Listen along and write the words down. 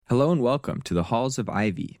Hello and welcome to the Halls of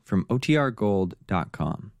Ivy from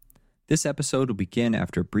OTRGold.com. This episode will begin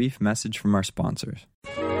after a brief message from our sponsors.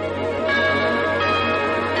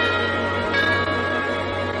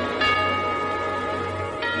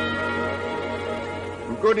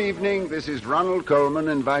 Good evening. This is Ronald Coleman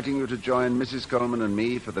inviting you to join Mrs. Coleman and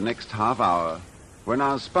me for the next half hour when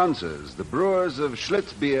our sponsors, the brewers of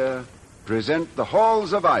Schlitz Beer, present the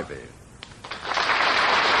Halls of Ivy.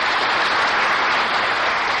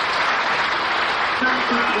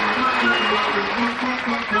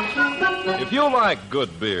 If you like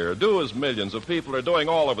good beer, do as millions of people are doing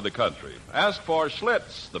all over the country. Ask for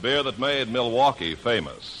Schlitz, the beer that made Milwaukee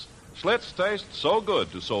famous. Schlitz tastes so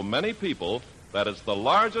good to so many people that it's the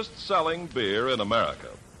largest selling beer in America.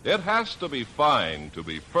 It has to be fine to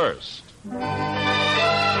be first. And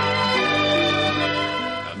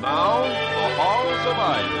now, the Halls of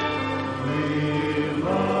Ivy. We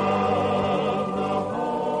love the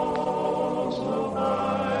halls of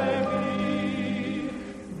ivy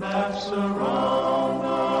that surround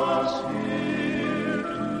us here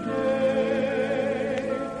today,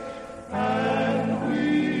 and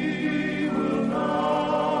we will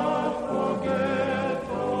not forget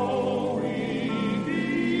though we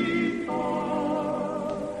be far,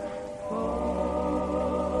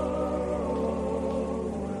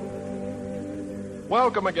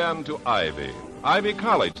 Welcome again to Ivy. Ivy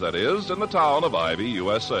College, that is, in the town of Ivy,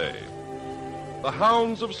 USA. The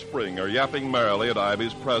hounds of spring are yapping merrily at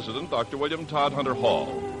Ivy's president, Dr. William Todd Hunter Hall.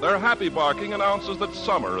 Their happy barking announces that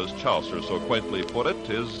summer, as Chaucer so quaintly put it,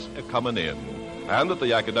 is a-comin' in, and that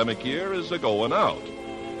the academic year is a-goin' out.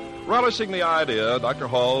 Relishing the idea, Dr.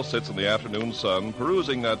 Hall sits in the afternoon sun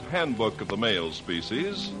perusing that handbook of the male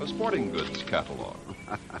species, a sporting goods catalog.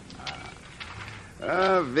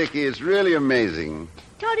 Vicky, it's really amazing.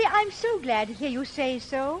 Toddy, I'm so glad to hear you say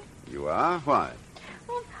so. You are? Why?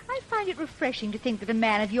 Well, I find it refreshing to think that a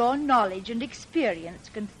man of your knowledge and experience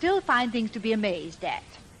can still find things to be amazed at.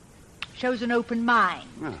 Shows an open mind.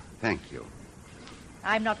 Oh, thank you.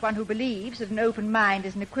 I'm not one who believes that an open mind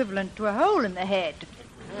is an equivalent to a hole in the head.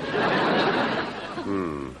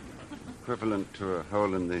 Equivalent to a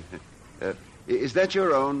hole in the... is that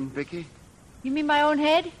your own, Vicky? You mean my own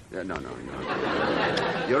head? No.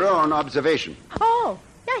 Your own observation. Oh,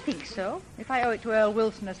 I think so. If I owe it to Earl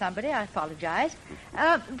Wilson or somebody, I apologize.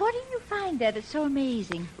 What did you find there that's so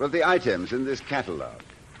amazing? Well, the items in this catalog.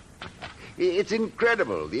 It's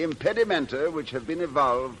incredible, the impedimenta which have been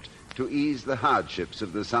evolved to ease the hardships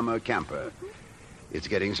of the summer camper. It's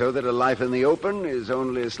getting so that a life in the open is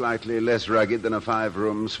only slightly less rugged than a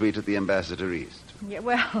 5-room suite at the Ambassador East. Yeah,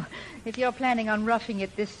 well, if you're planning on roughing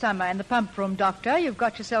it this summer in the pump room, Doctor, you've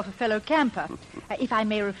got yourself a fellow camper. If I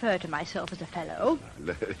may refer to myself as a fellow.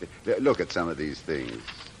 Look at some of these things.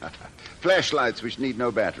 Flashlights which need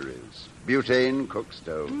no batteries. Butane cook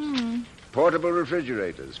stoves. Portable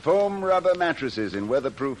refrigerators. Foam rubber mattresses in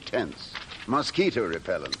weatherproof tents. Mosquito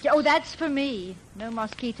repellent. Oh, that's for me. No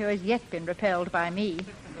mosquito has yet been repelled by me.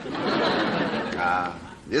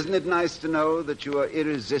 Isn't it nice to know that you are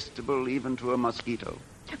irresistible even to a mosquito?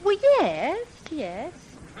 Well, yes.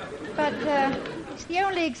 But it's the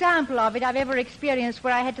only example of it I've ever experienced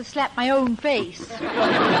where I had to slap my own face.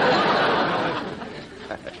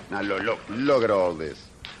 Now, look at all this.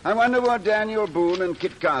 I wonder what Daniel Boone and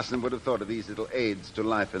Kit Carson would have thought of these little aids to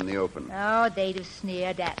life in the open. Oh, they'd have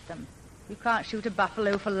sneered at them. You can't shoot a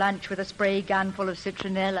buffalo for lunch with a spray gun full of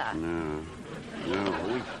citronella. No.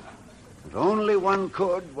 If only one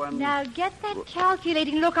could, Now, get that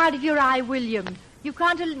calculating look out of your eye, William. You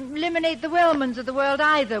can't eliminate the Wellmans of the world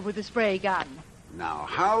either with a spray gun. Now,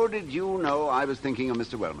 how did you know I was thinking of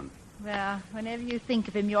Mr. Wellman? Well, whenever you think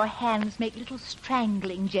of him, your hands make little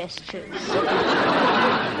strangling gestures.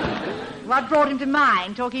 What brought him to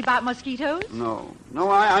mind? Talking about mosquitoes? No,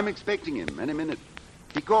 I'm expecting him any minute.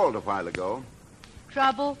 He called a while ago.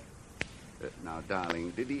 Trouble? Now,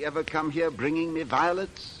 darling, did he ever come here bringing me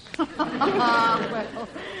violets? Well,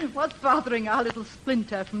 what's bothering our little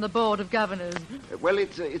splinter from the Board of Governors? Well,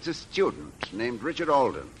 it's a student named Richard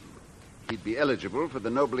Alden. He'd be eligible for the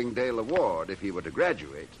Nobling Dale Award if he were to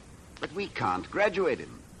graduate. But we can't graduate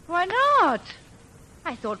him. Why not?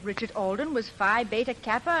 I thought Richard Alden was Phi Beta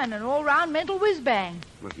Kappa and an all-round mental whiz-bang.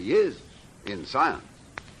 Well, he is, in science.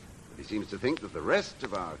 But he seems to think that the rest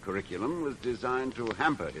of our curriculum was designed to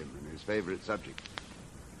hamper him in his favorite subject.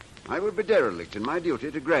 I would be derelict in my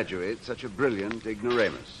duty to graduate such a brilliant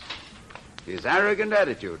ignoramus. His arrogant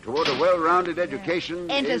attitude toward a well-rounded education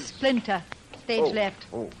Enter Splinter. Stage left.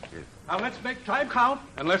 Oh, yes. Now, let's make time count,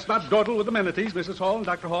 and let's not dawdle with amenities. Mrs. Hall and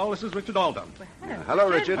Dr. Hall, this is Richard Alden. Hello,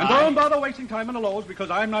 Richard. And don't bother wasting time in the lows,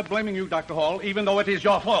 because I'm not blaming you, Dr. Hall, even though it is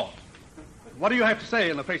your fault. What do you have to say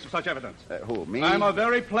in the face of such evidence? Who, me? I'm a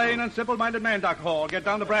very plain and simple-minded man, Dr. Hall. Get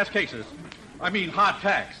down to brass cases. I mean hard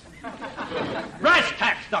tacks. Brass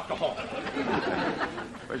tacks, Dr. Hall.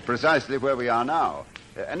 It's precisely where we are now.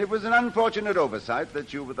 And it was an unfortunate oversight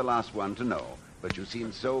that you were the last one to know. But you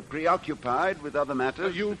seemed so preoccupied with other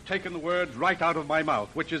matters. You've taken the words right out of my mouth,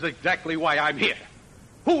 which is exactly why I'm here.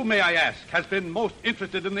 Who, may I ask, has been most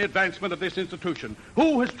interested in the advancement of this institution?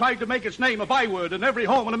 Who has tried to make its name a byword in every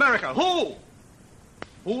home in America? Who?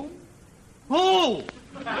 Who? Who?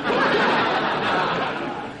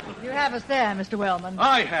 You have us there, Mr. Wellman.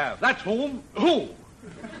 I have. That's whom. Who?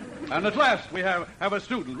 And at last we have a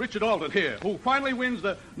student, Richard Alden, here, who finally wins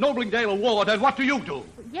the Noblingdale Award. And what do you do?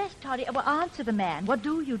 Yes, Toddy. Well, answer the man. What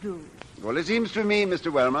do you do? Well, it seems to me,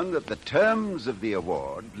 Mr. Wellman, that the terms of the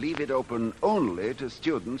award leave it open only to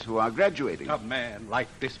students who are graduating. A man like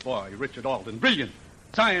this boy, Richard Alden, brilliant.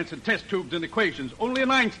 Science and test tubes and equations only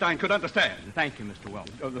an Einstein could understand. Thank you, Mr.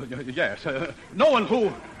 Wellman. Yes. No one who...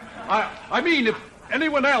 I mean, if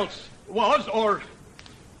anyone else was, or...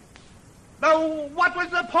 Now, what was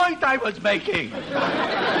the point I was making?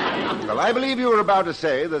 Well, I believe you were about to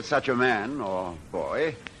say that such a man, or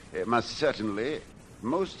boy, most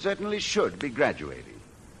certainly should be graduating.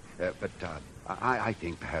 But I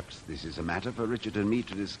think perhaps this is a matter for Richard and me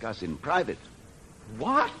to discuss in private.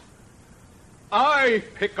 What? I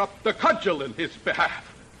pick up the cudgel in his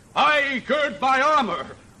behalf. I gird my armor.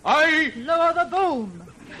 I... Lower the boom.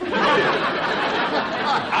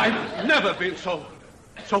 I've never been so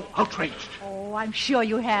outraged. Oh, I'm sure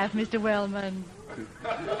you have, Mr. Wellman.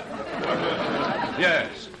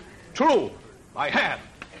 Yes, true. I have.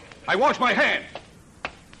 I wash my hands.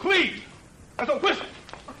 Clean as a whistle.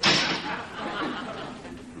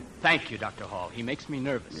 Thank you, Dr. Hall. He makes me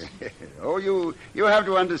nervous. Oh, you have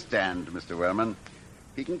to understand, Mr. Wellman.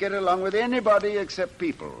 He can get along with anybody except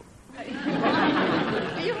people. Do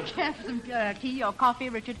you care for some tea or coffee,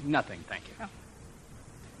 Richard? Nothing, thank you. Oh.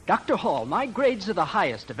 Dr. Hall, my grades are the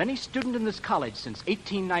highest of any student in this college since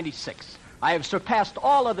 1896. I have surpassed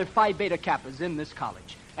all other Phi Beta Kappas in this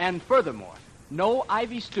college. And furthermore, no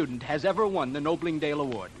Ivy student has ever won the Noblingdale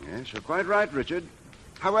Award. Yes, you're quite right, Richard.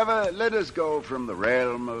 However, let us go from the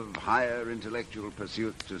realm of higher intellectual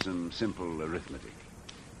pursuits to some simple arithmetic.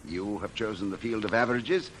 You have chosen the field of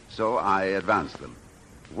averages, so I advance them.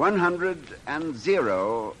 100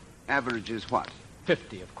 averages what?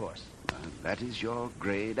 50, of course. That is your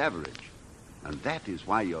grade average. And that is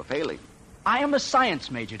why you're failing. I am a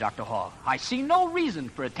science major, Dr. Hall. I see no reason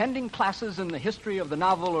for attending classes in the history of the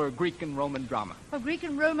novel or Greek and Roman drama. Well, Greek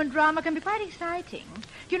and Roman drama can be quite exciting.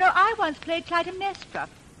 You know, I once played Clytemnestra.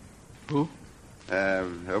 Who?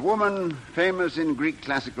 A woman famous in Greek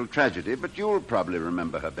classical tragedy, but you'll probably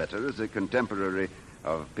remember her better as a contemporary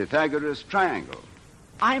of Pythagoras' triangle.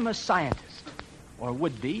 I'm a scientist, or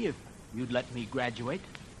would be if you'd let me graduate.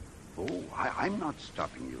 Oh, I'm not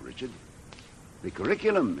stopping you, Richard. The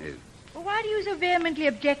curriculum is... Well, why do you so vehemently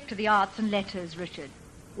object to the arts and letters, Richard?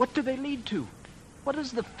 What do they lead to? What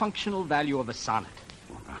is the functional value of a sonnet?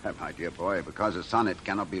 Well, my dear boy, because a sonnet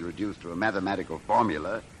cannot be reduced to a mathematical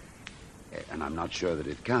formula, and I'm not sure that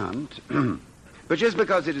it can't, but just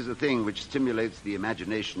because it is a thing which stimulates the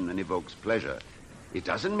imagination and evokes pleasure, it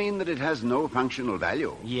doesn't mean that it has no functional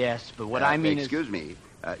value. Yes, but what I mean Excuse me.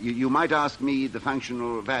 You might ask me the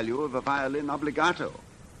functional value of a violin obbligato,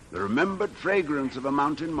 the remembered fragrance of a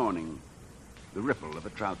mountain morning, the ripple of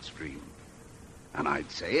a trout stream. And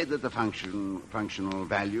I'd say that the functional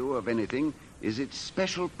value of anything is its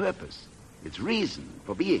special purpose, its reason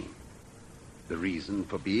for being. The reason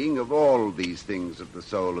for being of all these things of the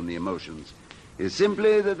soul and the emotions is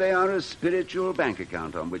simply that they are a spiritual bank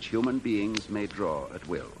account on which human beings may draw at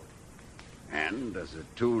will. And as a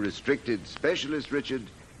too restricted specialist, Richard,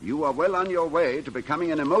 you are well on your way to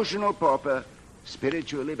becoming an emotional pauper,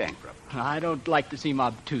 spiritually bankrupt. I don't like to seem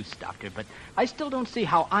obtuse, Doctor, but I still don't see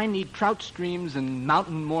how I need trout streams and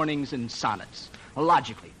mountain mornings and sonnets.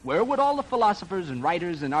 Logically, where would all the philosophers and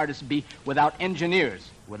writers and artists be without engineers,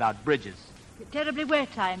 without bridges? Terribly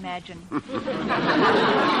wet, I imagine.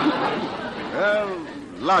 Well,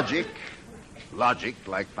 logic,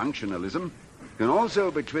 like functionalism, can also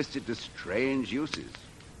be twisted to strange uses.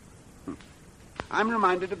 I'm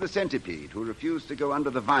reminded of the centipede who refused to go under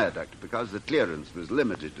the viaduct because the clearance was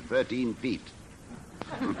limited to 13 feet.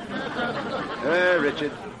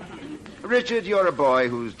 Richard, you're a boy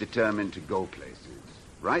who's determined to go places,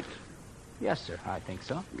 right? Yes, sir, I think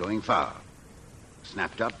so. Going far.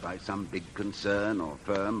 Snapped up by some big concern or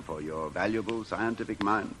firm for your valuable scientific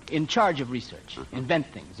mind? In charge of research. Invent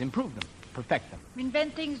things, improve them, perfect them.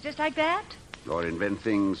 Invent things just like that? Or invent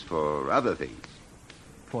things for other things?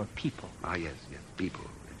 For people. Ah, yes, people.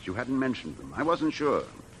 You hadn't mentioned them. I wasn't sure.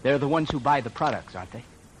 They're the ones who buy the products, aren't they?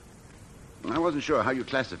 I wasn't sure how you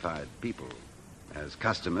classified people. As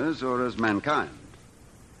customers or as mankind?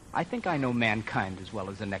 I think I know mankind as well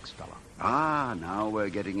as the next fellow. Ah, now we're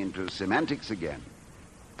getting into semantics again.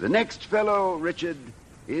 The next fellow, Richard,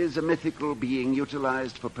 is a mythical being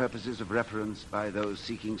utilized for purposes of reference by those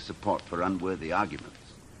seeking support for unworthy arguments.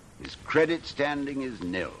 His credit standing is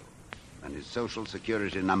nil, and his social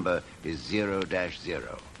security number is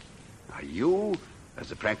 0-0. Now, you,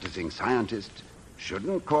 as a practicing scientist,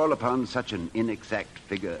 shouldn't call upon such an inexact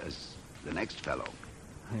figure as the next fellow.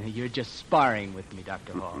 You're just sparring with me,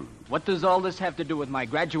 Dr. Hall. What does all this have to do with my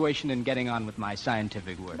graduation and getting on with my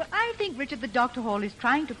scientific work? But I think, Richard, that Dr. Hall is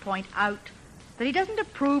trying to point out that he doesn't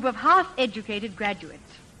approve of half-educated graduates.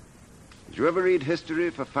 Did you ever read history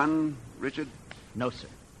for fun, Richard? No, sir.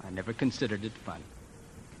 I never considered it fun.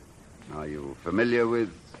 Are you familiar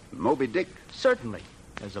with Moby Dick? Certainly.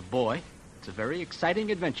 As a boy, it's a very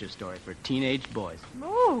exciting adventure story for teenage boys.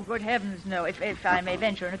 Oh, good heavens, no, if I may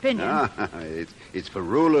venture an opinion. It's for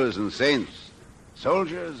rulers and saints,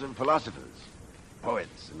 soldiers and philosophers,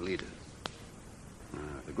 poets and leaders.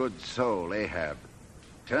 The good soul, Ahab,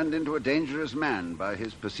 turned into a dangerous man by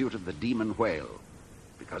his pursuit of the demon whale,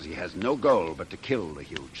 because he has no goal but to kill the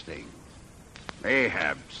huge thing.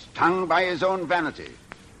 Ahab, stung by his own vanity,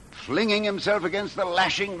 flinging himself against the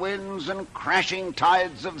lashing winds and crashing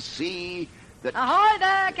tides of sea that... Ahoy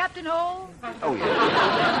there, Captain Hall. Oh, yes.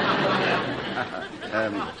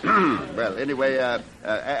 Well, anyway,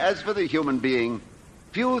 as for the human being,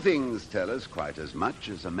 few things tell us quite as much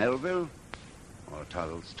as a Melville or a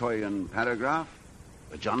Tolstoyan paragraph,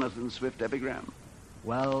 a Jonathan Swift epigram.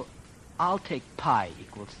 Well, I'll take pi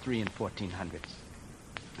equals 3 14/100.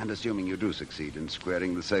 And assuming you do succeed in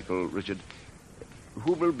squaring the circle, Richard,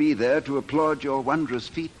 who will be there to applaud your wondrous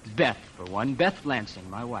feat? Beth, for one. Beth Lansing,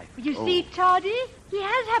 my wife. You see, Toddy, he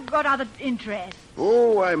has got other interests.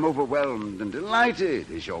 Oh, I'm overwhelmed and delighted.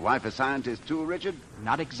 Is your wife a scientist too, Richard?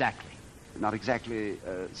 Not exactly. Not exactly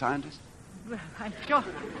a scientist? Well, I'm sure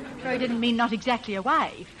he didn't mean not exactly a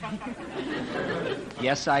wife.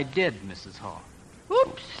 Yes, I did, Mrs. Hall.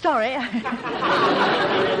 Oops, sorry.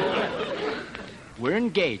 We're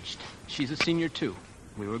engaged. She's a senior, too.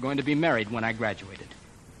 We were going to be married when I graduated.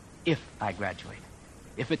 If I graduate.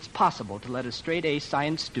 If it's possible to let a straight-A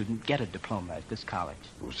science student get a diploma at this college.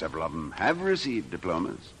 Well, several of them have received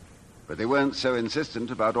diplomas, but they weren't so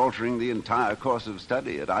insistent about altering the entire course of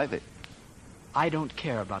study at Ivy. I don't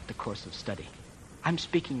care about the course of study. I'm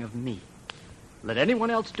speaking of me. Let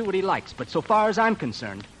anyone else do what he likes, but so far as I'm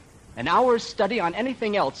concerned, an hour's study on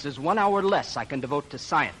anything else is 1 hour less I can devote to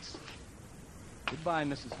science. Goodbye,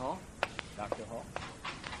 Mrs. Hall. Dr. Hall.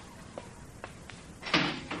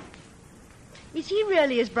 Is he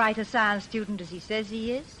really as bright a science student as he says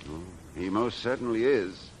he is? Oh, he most certainly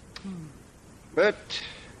is. But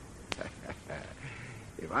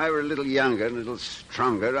if I were a little younger and a little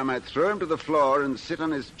stronger, I might throw him to the floor and sit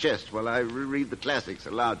on his chest while I reread the classics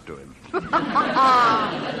aloud to him.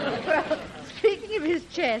 Well, speaking of his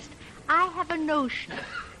chest, I have a notion.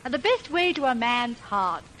 The best way to a man's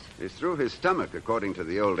heart is through his stomach, according to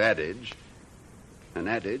the old adage. An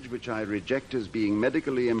adage which I reject as being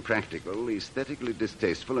medically impractical, aesthetically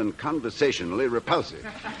distasteful, and conversationally repulsive.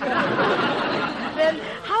 Well,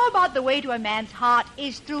 how about the way to a man's heart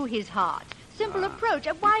is through his heart? Simple approach.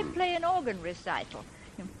 Why play an organ recital?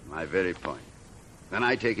 My very point. Then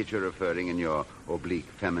I take it you're referring in your oblique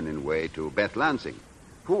feminine way to Beth Lansing,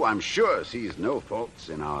 who I'm sure sees no faults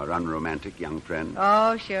in our unromantic young friend.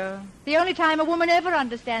 Oh, sure. The only time a woman ever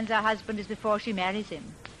understands her husband is before she marries him.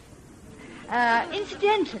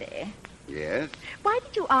 Incidentally... Yes? Why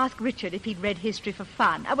did you ask Richard if he'd read history for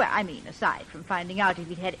fun? Well, I mean, aside from finding out if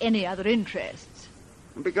he'd had any other interests.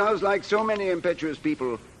 Because, like so many impetuous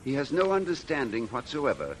people, he has no understanding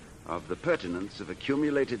whatsoever of the pertinence of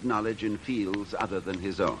accumulated knowledge in fields other than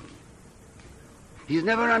his own. He's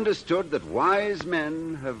never understood that wise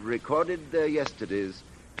men have recorded their yesterdays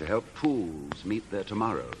to help fools meet their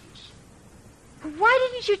tomorrows. Why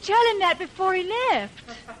didn't you tell him that before he left?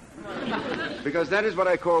 Because that is what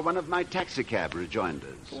I call one of my taxicab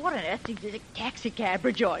rejoinders. What on earth is a taxicab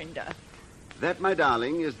rejoinder? That, my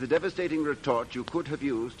darling, is the devastating retort you could have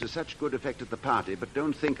used to such good effect at the party, but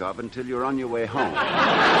don't think of until you're on your way home.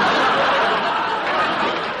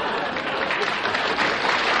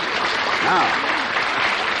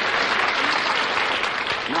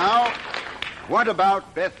 Now, What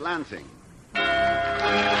about Beth Lansing?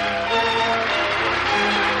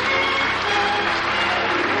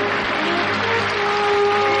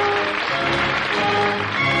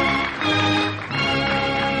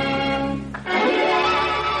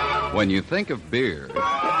 When you think of beer,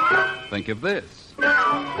 think of this.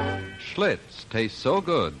 Schlitz tastes so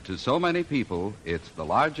good to so many people, it's the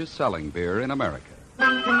largest selling beer in America.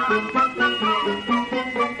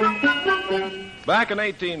 Back in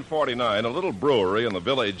 1849, a little brewery in the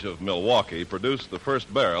village of Milwaukee produced the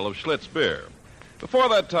first barrel of Schlitz beer. Before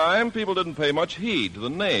that time, people didn't pay much heed to the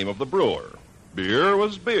name of the brewer. Beer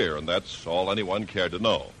was beer, and that's all anyone cared to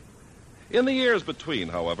know. In the years between,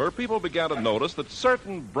 however, people began to notice that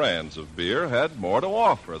certain brands of beer had more to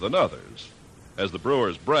offer than others. As the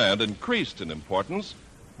brewer's brand increased in importance,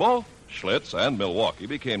 both Schlitz and Milwaukee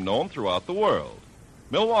became known throughout the world.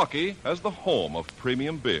 Milwaukee as the home of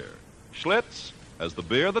premium beer. Schlitz as the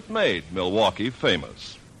beer that made Milwaukee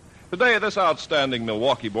famous. Today, this outstanding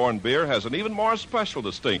Milwaukee-born beer has an even more special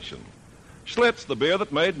distinction. Schlitz, the beer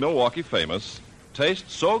that made Milwaukee famous,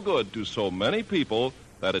 tastes so good to so many people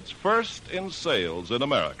that it's first in sales in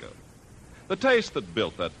America. The taste that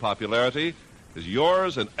built that popularity is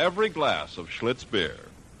yours in every glass of Schlitz beer.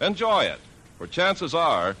 Enjoy it, for chances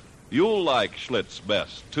are you'll like Schlitz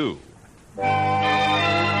best, too.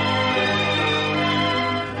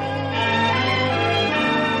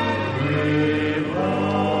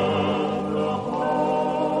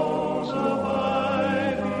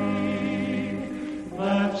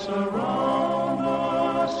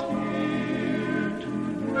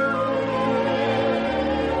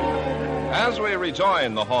 As we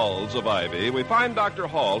rejoin the halls of Ivy, we find Dr.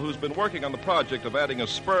 Hall, who's been working on the project of adding a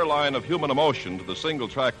spur line of human emotion to the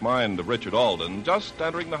single-track mind of Richard Alden, just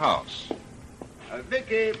entering the house.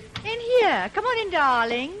 Vicky. In here. Come on in,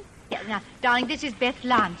 darling. Yeah, now, darling, this is Beth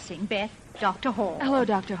Lansing. Beth, Dr. Hall. Hello,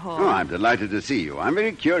 Dr. Hall. Oh, I'm delighted to see you. I'm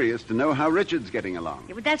very curious to know how Richard's getting along.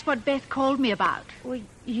 Yeah, but that's what Beth called me about. Well,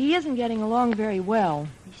 he isn't getting along very well.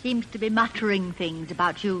 He seems to be muttering things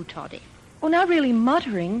about you, Toddy. Well, not really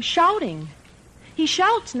muttering, shouting. He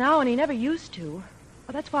shouts now, and he never used to. Well,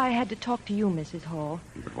 that's why I had to talk to you, Mrs. Hall.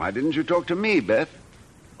 But why didn't you talk to me, Beth?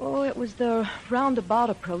 Oh, it was the roundabout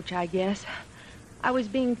approach, I guess. I was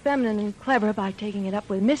being feminine and clever by taking it up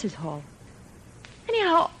with Mrs. Hall.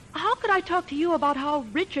 Anyhow, how could I talk to you about how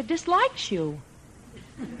Richard dislikes you?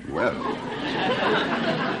 Well,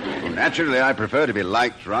 naturally, I prefer to be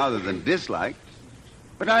liked rather than disliked.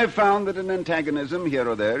 But I've found that an antagonism here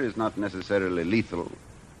or there is not necessarily lethal.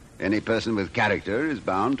 Any person with character is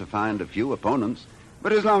bound to find a few opponents.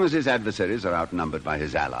 But as long as his adversaries are outnumbered by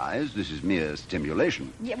his allies, this is mere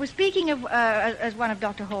stimulation. Yeah, well, speaking of, as one of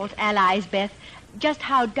Dr. Hall's allies, Beth, just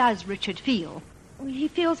how does Richard feel? He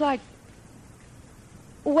feels like,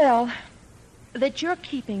 well, that you're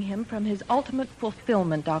keeping him from his ultimate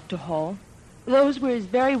fulfillment, Dr. Hall. Those were his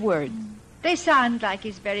very words. They sound like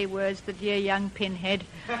his very words, the dear young pinhead.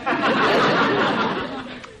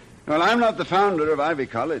 Well, I'm not the founder of Ivy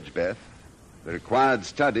College, Beth. The required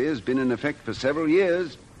study has been in effect for several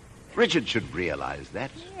years. Richard should realize that.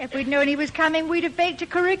 Yeah, if we'd known he was coming, we'd have baked a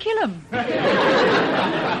curriculum.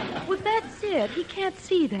 Well, that's it. He can't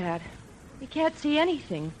see that. He can't see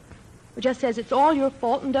anything. He just says it's all your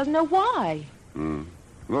fault and doesn't know why.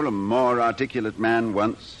 Well, a more articulate man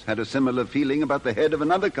once had a similar feeling about the head of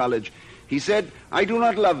another college. He said, "I do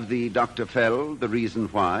not love thee, Dr. Fell. The reason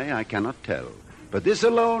why I cannot tell. But this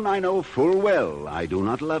alone I know full well. I do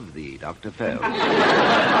not love thee, Dr. Fell."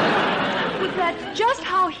 Well, that's just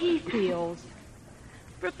how he feels.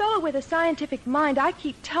 For a fellow with a scientific mind, I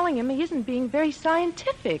keep telling him he isn't being very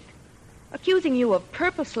scientific. Accusing you of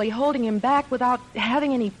purposely holding him back without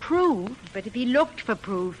having any proof. But if he looked for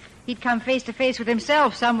proof, he'd come face to face with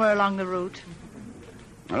himself somewhere along the route.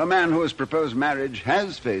 Well, a man who has proposed marriage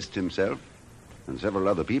has faced himself, and several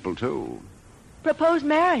other people, too. Proposed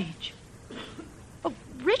marriage? Oh,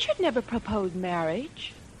 Richard never proposed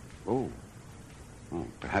marriage. Oh,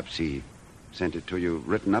 perhaps he sent it to you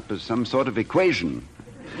written up as some sort of equation.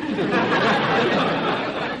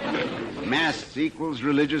 Mass equals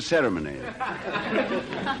religious ceremony.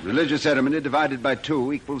 Religious ceremony divided by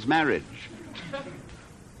 2 equals marriage.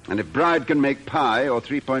 And if bride can make pi, or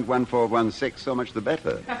 3.1416, so much the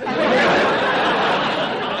better.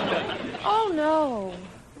 Oh, no.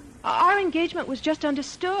 Our engagement was just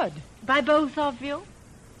understood. By both of you?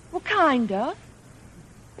 Well, kinda.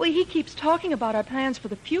 Well, he keeps talking about our plans for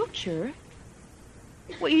the future.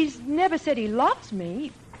 Well, he's never said he loves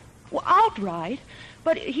me. Well, outright.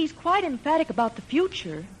 But he's quite emphatic about the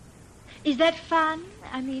future. Is that fun?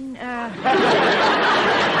 I mean, I'd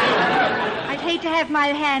hate to have my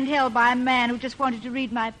hand held by a man who just wanted to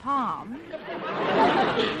read my palm.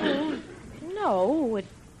 No, it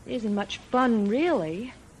isn't much fun,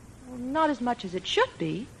 really. Well, not as much as it should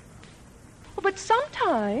be. Well, but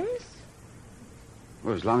sometimes...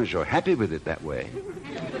 Well, as long as you're happy with it that way.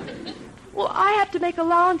 Well, I have to make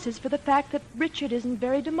allowances for the fact that Richard isn't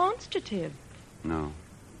very demonstrative. No.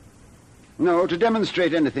 No, to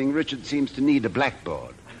demonstrate anything, Richard seems to need a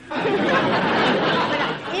blackboard.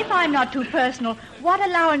 If I'm not too personal, what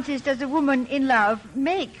allowances does a woman in love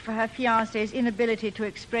make for her fiancé's inability to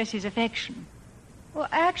express his affection? Well,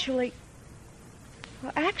 actually,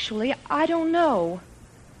 I don't know.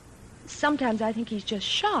 Sometimes I think he's just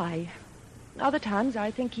shy. Other times I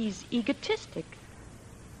think he's egotistic.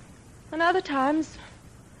 And other times,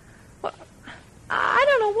 well, I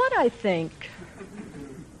don't know what I think.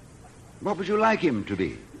 What would you like him to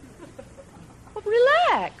be? Well,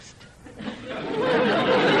 relaxed.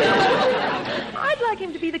 I'd like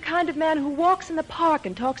him to be the kind of man who walks in the park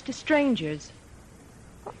and talks to strangers.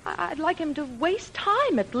 I'd like him to waste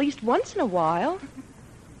time at least once in a while.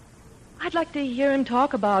 I'd like to hear him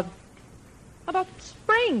talk about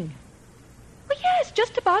spring. Well, yes,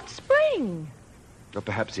 just about spring. Or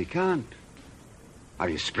perhaps he can't. I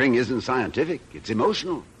mean, spring isn't scientific. It's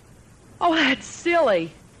emotional. Oh, that's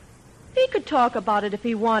silly. He could talk about it if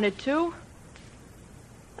he wanted to.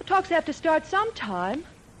 The talks have to start sometime.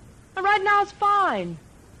 And right now it's fine.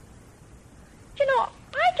 You know,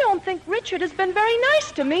 I don't think Richard has been very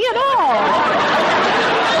nice to me at all.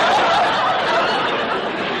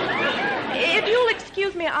 If you'll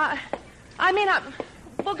excuse me, well,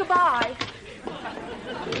 goodbye.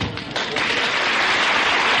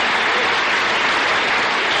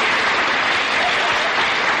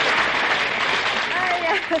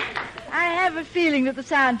 I have a feeling that the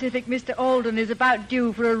scientific Mr. Alden is about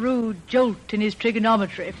due for a rude jolt in his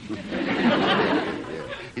trigonometry.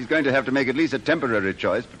 He's going to have to make at least a temporary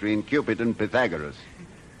choice between Cupid and Pythagoras.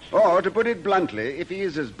 Or, to put it bluntly, if he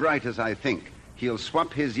is as bright as I think, he'll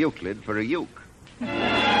swap his Euclid for a uke.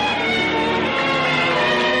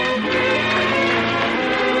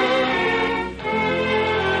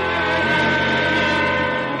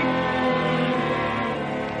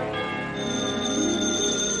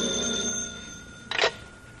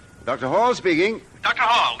 Dr. Hall speaking. Dr.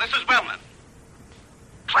 Hall, this is Wellman.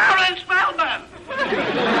 Clarence Wellman!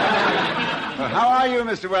 How are you,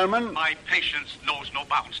 Mr. Wellman? My patience knows no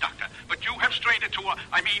bounds, Doctor. But you have strayed into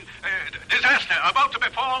disaster about to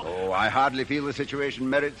befall. Oh, I hardly feel the situation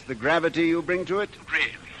merits the gravity you bring to it.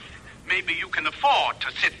 Really? Maybe you can afford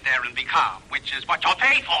to sit there and be calm, which is what you're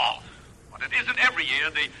paid for. But it isn't every year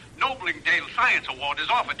the Noblingdale Science Award is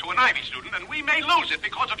offered to an Ivy student, and we may lose it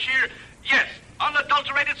because of sheer, yes,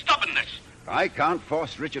 unadulterated stubbornness. I can't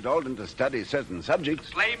force Richard Alden to study certain subjects.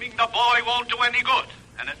 Blaming the boy won't do any good.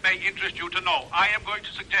 And it may interest you to know I am going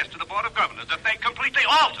to suggest to the Board of Governors that they completely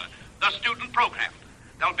alter the student program.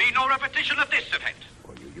 There'll be no repetition of this event.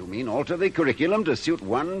 Oh, you mean alter the curriculum to suit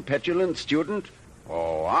one petulant student?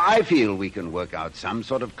 Oh, I feel we can work out some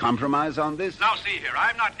sort of compromise on this. Now, see here,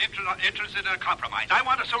 I'm not interested in a compromise. I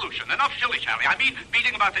want a solution. Enough shilly-shally. I mean,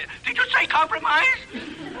 beating about the... Did you say compromise?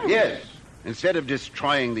 Yes. Instead of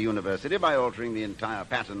destroying the university by altering the entire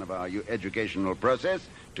pattern of our educational process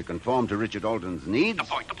to conform to Richard Alden's needs... The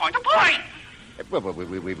point! Well,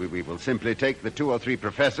 we will simply take the 2 or 3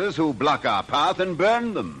 professors who block our path and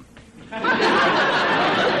burn them.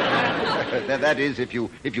 That is, if you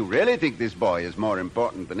really think this boy is more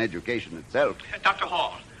important than education itself. Dr.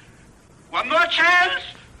 Hall, one more chance.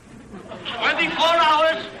 24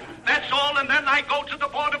 hours. That's all, and then I go to the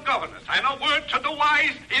Board of Governors. And a word to the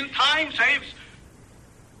wise in time saves...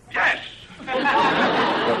 Yes.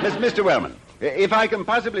 Well, Mr. Wellman, if I can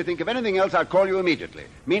possibly think of anything else, I'll call you immediately.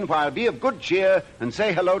 Meanwhile, be of good cheer and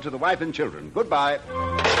say hello to the wife and children. Goodbye.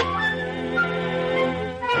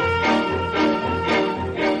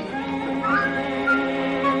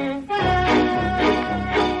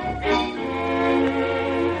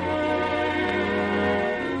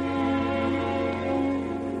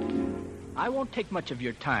 I won't take much of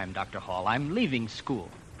your time, Dr. Hall. I'm leaving school.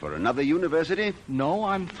 For another university? No,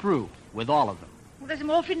 I'm through with all of them. Well, there's some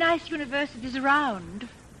awfully nice universities around.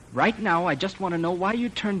 Right now, I just want to know why you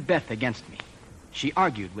turned Beth against me. She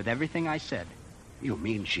argued with everything I said. You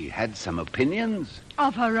mean she had some opinions?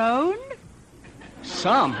 Of her own?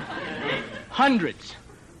 Some? Hundreds.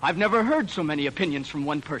 I've never heard so many opinions from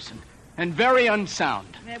one person. And very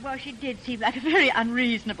unsound. Well, she did seem like a very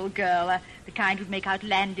unreasonable girl. The kind who'd make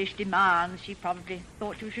outlandish demands. She probably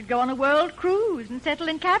thought you should go on a world cruise and settle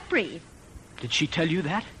in Capri. Did she tell you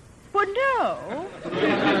that? Well, no.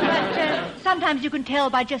 But sometimes you can tell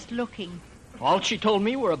by just looking. All she told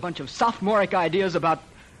me were a bunch of sophomoric ideas about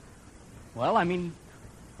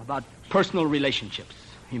personal relationships,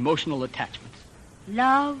 emotional attachments.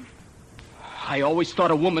 Love? I always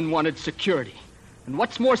thought a woman wanted security. And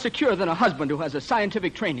what's more secure than a husband who has a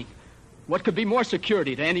scientific training? What could be more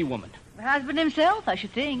security to any woman? The husband himself, I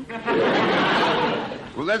should think.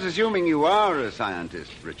 Well, that's assuming you are a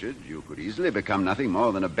scientist, Richard. You could easily become nothing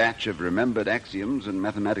more than a batch of remembered axioms and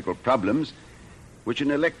mathematical problems which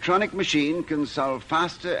an electronic machine can solve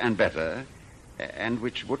faster and better, and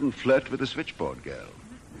which wouldn't flirt with a switchboard girl.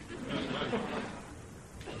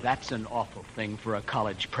 That's an awful thing for a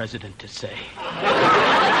college president to say.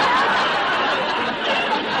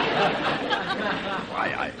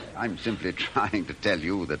 I'm simply trying to tell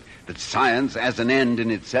you that science as an end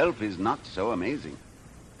in itself is not so amazing.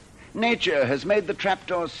 Nature has made the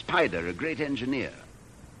trapdoor spider a great engineer.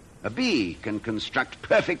 A bee can construct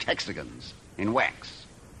perfect hexagons in wax.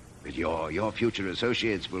 But your future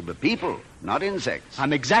associates will be people, not insects.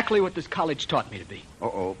 I'm exactly what this college taught me to be.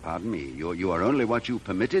 Oh, pardon me. You are only what you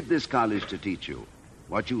permitted this college to teach you,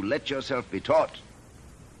 what you let yourself be taught.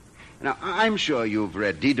 Now, I'm sure you've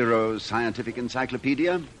read Diderot's Scientific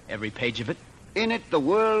Encyclopedia. Every page of it. In it, the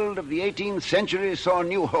world of the 18th century saw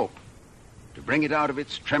new hope to bring it out of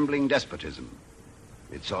its trembling despotism.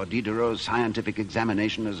 It saw Diderot's scientific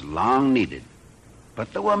examination as long needed.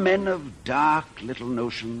 But there were men of dark little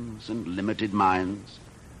notions and limited minds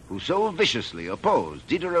who so viciously opposed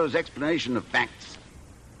Diderot's explanation of facts,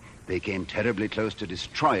 they came terribly close to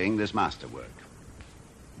destroying this masterwork.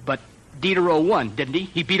 But Diderot won, didn't he?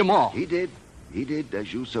 He beat them all. He did,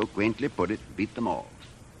 as you so quaintly put it, beat them all.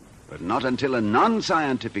 But not until a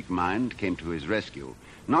non-scientific mind came to his rescue.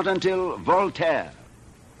 Not until Voltaire,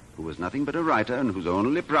 who was nothing but a writer and whose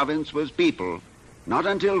only province was people, not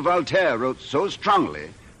until Voltaire wrote so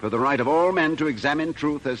strongly for the right of all men to examine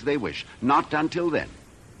truth as they wish. Not until then.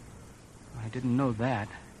 I didn't know that.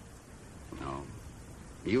 No.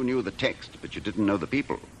 You knew the text, but you didn't know the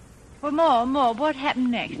people. Well, more. What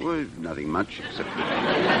happened next? Well, nothing much,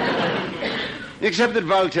 except that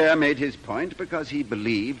Voltaire made his point because he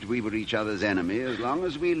believed we were each other's enemy as long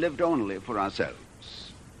as we lived only for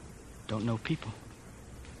ourselves. Don't know people.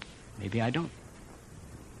 Maybe I don't.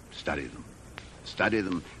 Study them. Study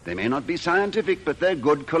them. They may not be scientific, but they're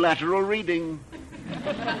good collateral reading.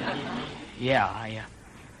 Yeah, I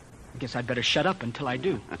guess I'd better shut up until I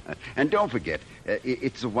do. And don't forget,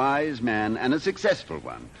 it's a wise man and a successful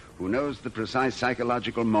one who knows the precise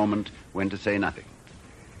psychological moment when to say nothing.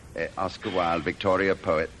 Oscar Wilde, Victoria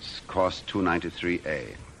Poets, course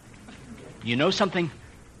 293A. You know something?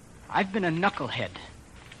 I've been a knucklehead.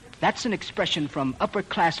 That's an expression from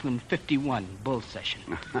Upperclassman 51, Bull Session.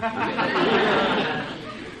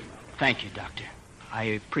 Thank you, Doctor. I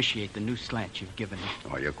appreciate the new slant you've given me.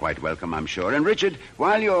 Oh, you're quite welcome, I'm sure. And, Richard,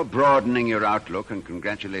 while you're broadening your outlook and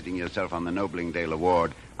congratulating yourself on the Noblingdale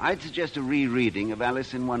Award, I'd suggest a rereading of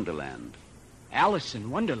Alice in Wonderland. Alice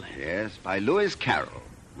in Wonderland? Yes, by Lewis Carroll,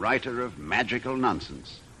 writer of magical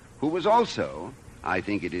nonsense, who was also, I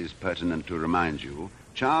think it is pertinent to remind you,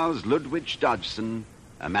 Charles Ludwig Dodgson,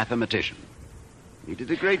 a mathematician. He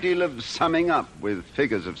did a great deal of summing up with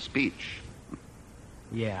figures of speech.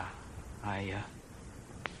 Yeah, I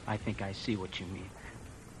think I see what you mean.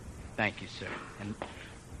 Thank you, sir. And,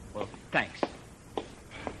 well, thanks.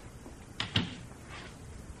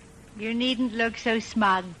 You needn't look so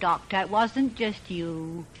smug, Doctor. It wasn't just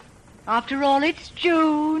you. After all, it's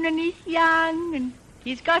June, and he's young, and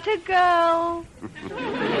he's got a girl.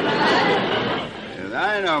 Yes,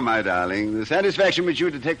 I know, my darling. The satisfaction which you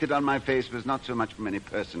detected on my face was not so much from any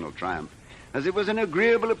personal triumph as it was an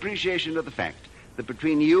agreeable appreciation of the fact that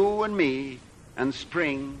between you and me and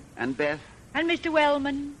Spring and Beth And Mr.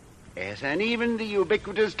 Wellman. Yes, and even the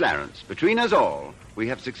ubiquitous Clarence, between us all, we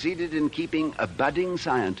have succeeded in keeping a budding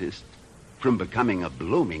scientist from becoming a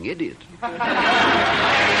blooming idiot.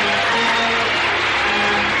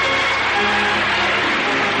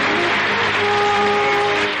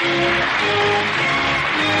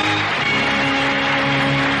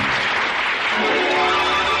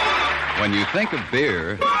 When you think of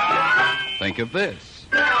beer, think of this.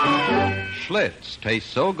 Schlitz tastes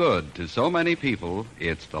so good to so many people,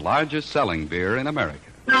 it's the largest selling beer in America.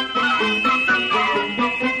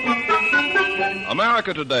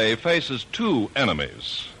 America today faces two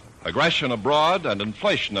enemies: aggression abroad and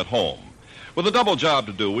inflation at home. With a double job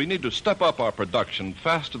to do, we need to step up our production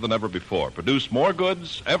faster than ever before, produce more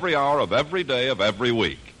goods every hour of every day of every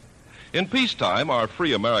week. In peacetime, our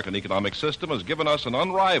free American economic system has given us an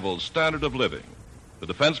unrivaled standard of living. The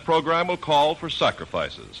defense program will call for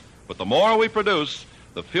sacrifices, but the more we produce,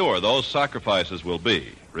 the fewer those sacrifices will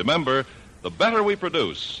be. Remember, The better we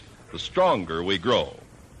produce, the stronger we grow.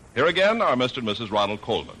 Here again are Mr. and Mrs. Ronald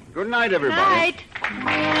Coleman. Good night, everybody. Night.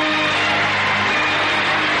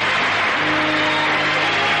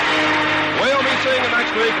 We'll be seeing you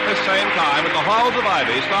next week at this same time at the Halls of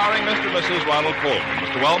Ivy, starring Mr. and Mrs. Ronald Coleman.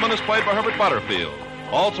 Mr. Wellman is played by Herbert Butterfield.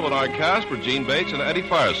 Also in our cast were Gene Bates and Eddie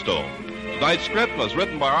Firestone. Tonight's script was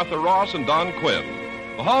written by Arthur Ross and Don Quinn.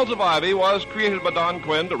 The Halls of Ivy was created by Don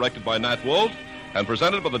Quinn, directed by Nat Wolf, and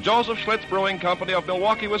presented by the Joseph Schlitz Brewing Company of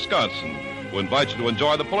Milwaukee, Wisconsin, who invites you to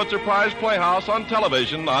enjoy the Pulitzer Prize Playhouse on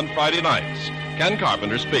television on Friday nights. Ken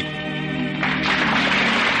Carpenter speaking.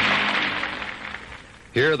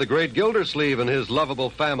 Hear the great Gildersleeve and his lovable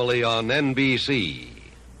family on NBC.